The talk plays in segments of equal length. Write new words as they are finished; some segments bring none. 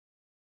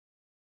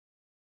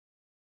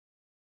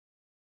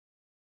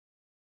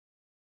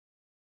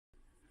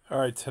All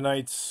right,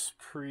 tonight's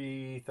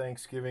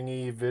pre-Thanksgiving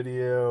Eve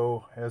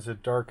video as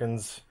it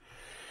darkens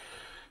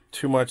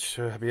too much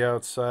to be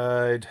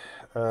outside.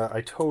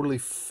 I totally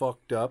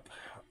fucked up.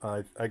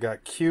 I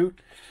got cute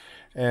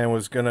and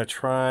was gonna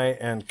try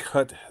and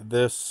trim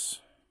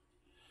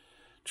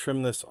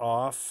this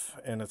off,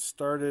 and it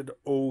started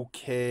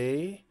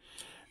okay,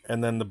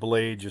 and then the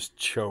blade just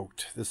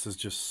choked. This is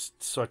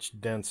just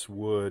such dense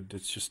wood.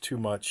 It's just too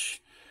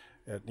much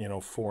at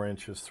 4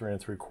 inches, 3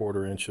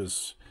 3/4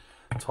 inches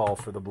tall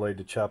for the blade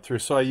to chop through.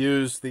 So I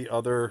used the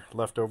other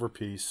leftover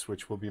piece,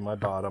 which will be my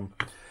bottom,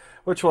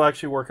 which will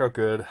actually work out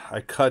good. I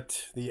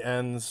cut the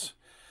ends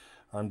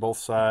on both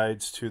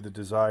sides to the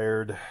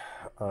desired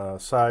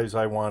size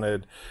I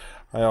wanted.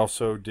 I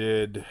also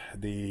did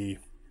the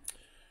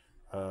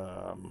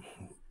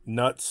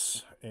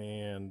nuts,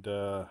 and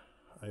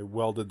I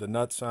welded the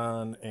nuts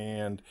on,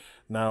 and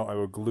now I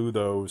will glue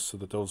those so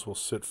that those will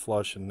sit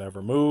flush and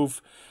never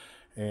move,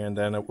 and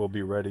then it will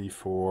be ready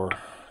for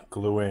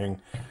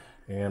gluing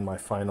and my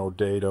final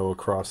dado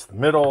across the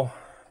middle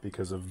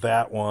because of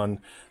that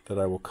one that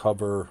I will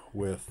cover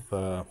with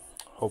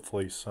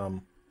hopefully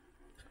some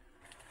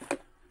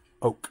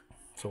oak.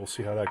 So we'll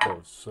see how that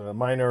goes.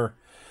 Minor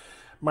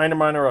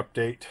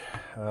update,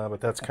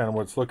 but that's kind of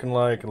what it's looking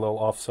like. A little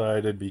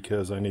off-sided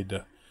because I need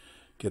to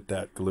get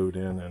that glued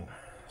in and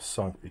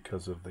sunk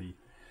because of the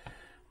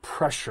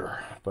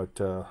pressure, but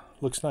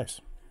looks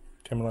nice.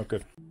 Coming out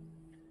good.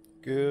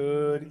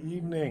 Good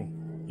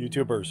evening,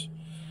 YouTubers.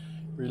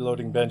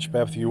 Reloading bench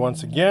back with you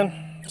once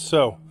again.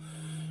 So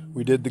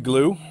we did the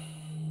glue,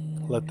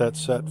 let that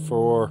set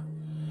for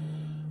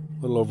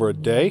a little over a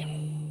day,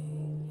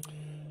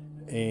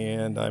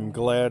 and I'm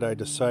glad I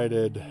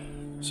decided.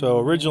 So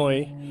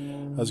originally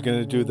I was going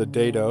to do the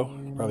dado,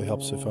 probably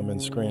helps if I'm in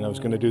screen. I was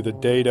going to do the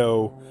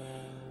dado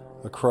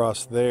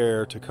across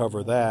there to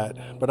cover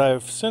that, but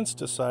I've since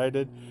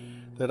decided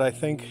that I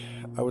think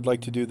I would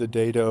like to do the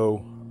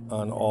dado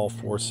on all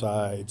 4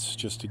 sides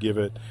just to give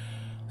it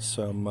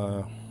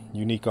some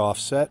unique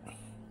offset.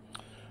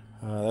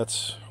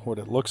 That's what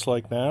it looks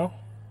like now,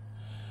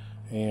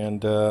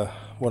 and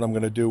what I'm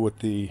going to do with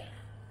the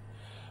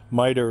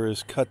miter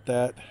is cut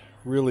that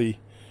really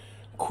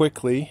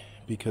quickly,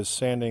 because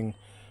sanding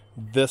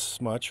this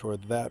much or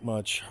that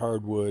much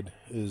hardwood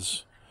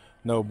is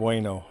no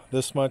bueno.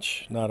 This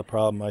much, not a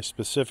problem. I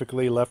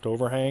specifically left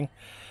overhang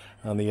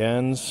on the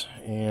ends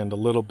and a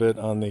little bit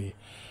on the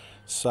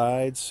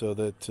sides so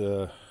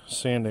that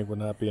sanding would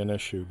not be an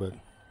issue, but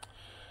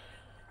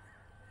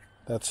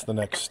that's the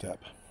next step.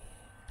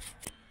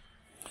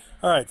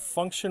 All right,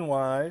 function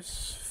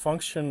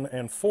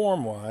and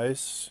form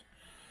wise,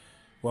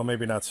 well,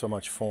 maybe not so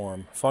much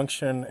form.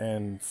 Function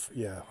and,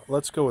 yeah,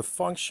 let's go with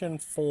function,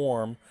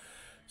 form.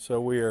 So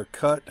we are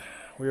cut,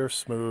 we are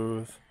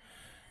smooth.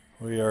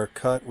 We are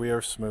cut, we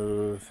are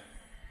smooth.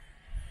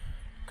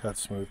 Cut,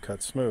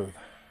 smooth.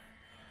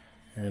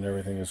 And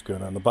everything is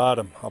good on the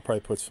bottom. I'll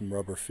probably put some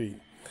rubber feet.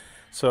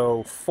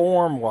 So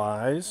form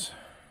wise,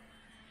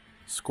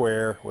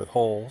 square with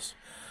holes.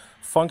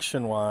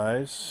 Function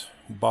wise,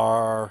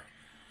 bar,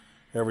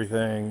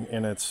 everything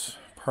in its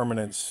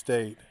permanent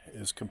state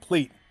is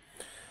complete.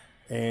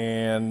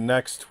 And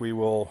next we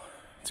will,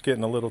 it's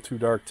getting a little too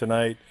dark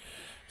tonight,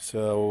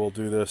 so we'll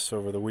do this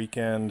over the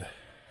weekend.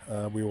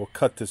 We will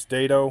cut this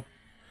dado,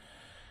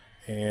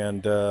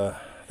 and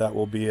that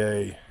will be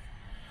a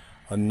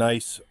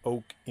nice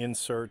oak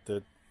insert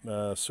that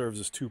serves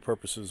as 2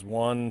 purposes.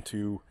 1,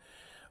 to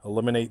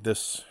eliminate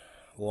this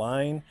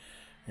line,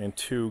 and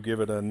 2, give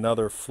it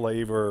another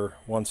flavor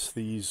once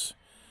these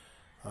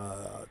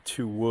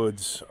 2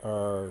 woods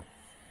are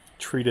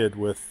treated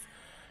with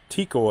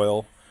teak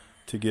oil,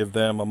 to give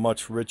them a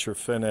much richer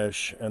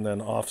finish, and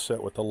then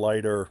offset with a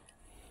lighter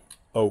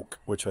oak,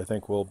 which I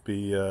think will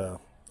be a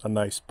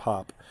nice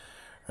pop.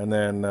 And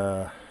then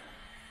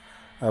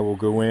I will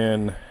go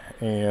in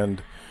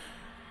and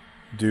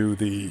do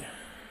the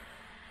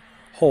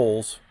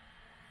holes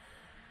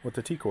with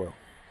the teak oil.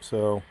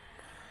 So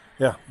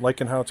yeah,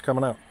 liking how it's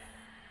coming out,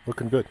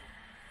 looking good.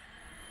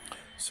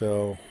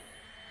 So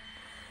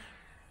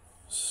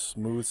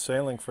smooth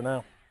sailing for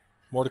now,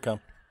 more to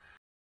come.